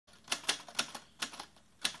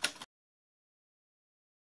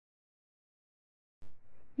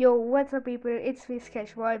Yo, what's up people, it's me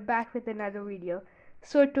Sketchboy back with another video.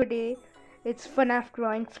 So today it's FNaF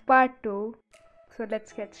Drawings Part 2. So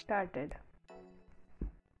let's get started.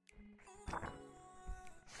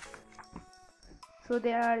 So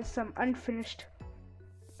there are some unfinished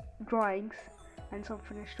drawings and some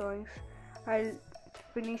finished drawings. I'll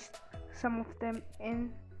finish some of them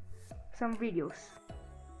in some videos.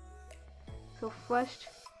 So first,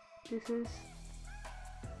 this is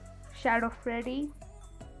Shadow Freddy.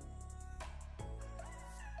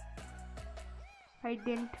 I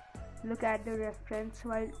didn't look at the reference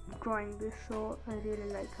while drawing this, so I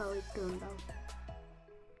really like how it turned out.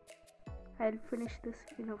 I'll finish this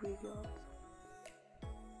in a video also.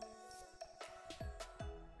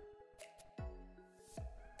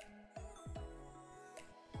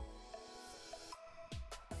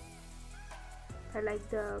 I like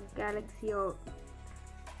the galaxy or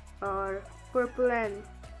purple and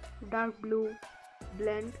dark blue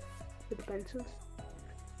blend with pencils.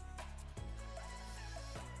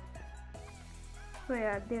 So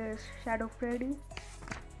yeah, there's Shadow Freddy.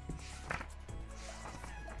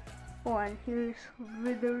 Oh, and here's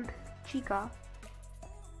Withered Chica.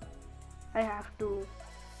 I have to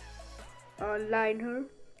line her,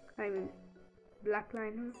 black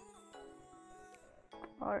line her,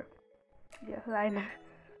 or yeah, line her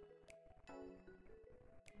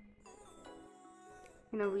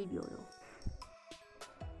in a video though.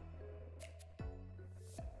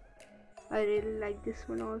 I really like this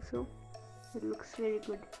one also. It looks very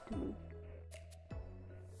good to me.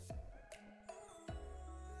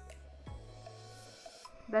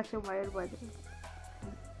 That's a wire, by the way.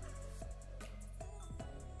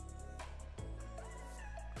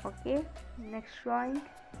 Okay, next drawing.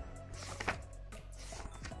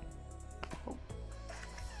 Oh.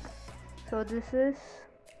 So this is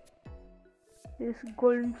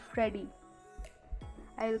Golden Freddy.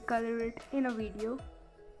 I'll color it in a video.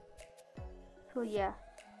 So yeah,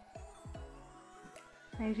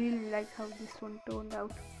 I really like how this one turned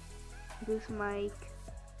out. This mic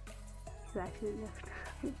is actually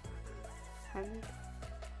left-handed.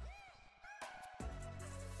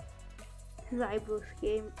 His eyebrows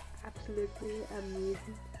came absolutely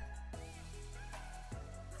amazing.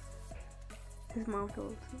 His mouth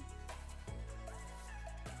also.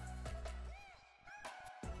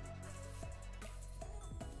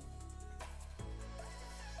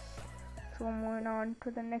 So moving on to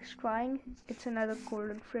the next drawing, it's another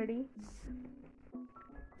Golden Freddy,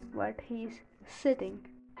 but he's sitting.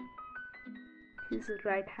 He's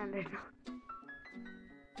right-handed now,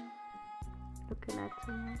 looking at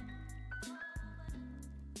someone.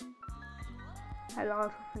 I'll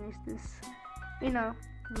also finish this in a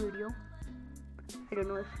video. I don't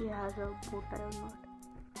know if he has a bow tie or not.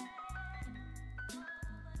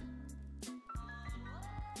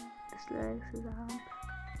 His legs, his arms.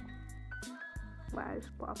 Wires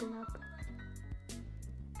popping up.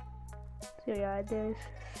 So yeah, there's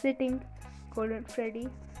sitting Golden Freddy,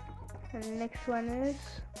 and the next one is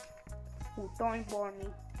Toy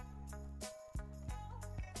Bonnie.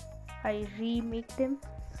 I remade him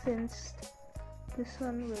since this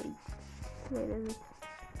one. Where is it?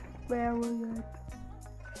 Where was it?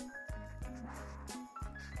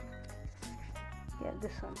 Yeah,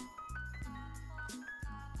 this one.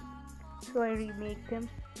 So I remade him.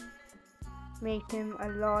 Made him a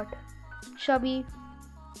lot chubby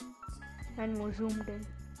and more zoomed in.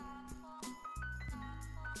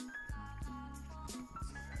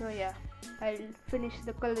 So yeah, I'll finish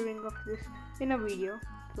the coloring of this in a video,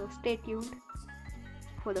 so stay tuned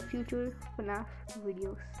for the future FNaF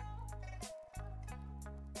videos.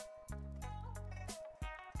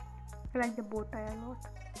 I like the bow tie a lot.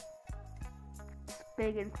 It's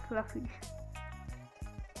big and fluffy.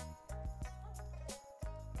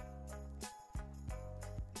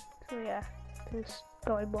 So yeah, this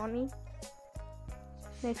Toy Bonnie.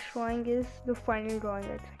 Next drawing is the final drawing,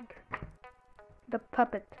 I think. The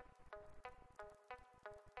puppet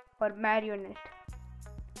or marionette.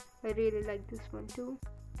 I really like this one too.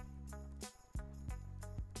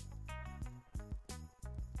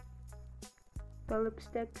 The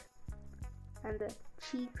lipstick and the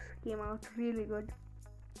cheeks came out really good.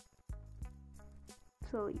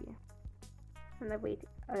 So yeah, and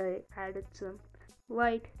I added some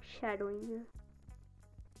white shadowing here.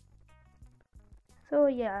 So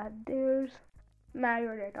yeah, there's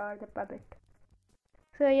marionette or the puppet.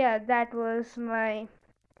 So yeah, that was my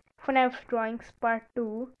FNaF drawings part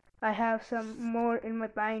 2. I have some more in my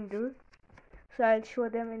binder, so I'll show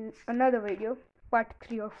them in another video, part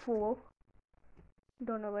 3 or 4.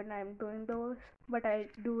 Don't know when I'm doing those, but I'll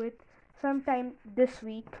do it sometime this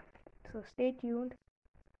week, so stay tuned.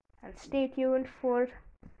 and stay tuned for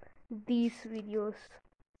these videos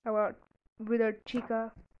about Withered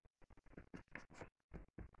Chica,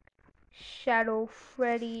 Shadow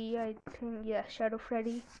Freddy, I think, yeah, Shadow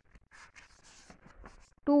Freddy,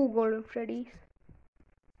 2 Golden Freddys,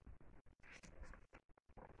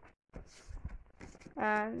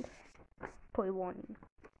 and Toy Warning.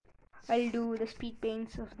 I'll do the speed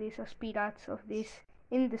paints of this or speed arts of this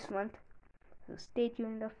in this month, so stay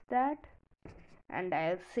tuned of that, and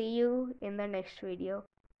I'll see you in the next video.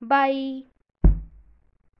 Bye.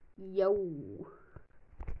 Yo.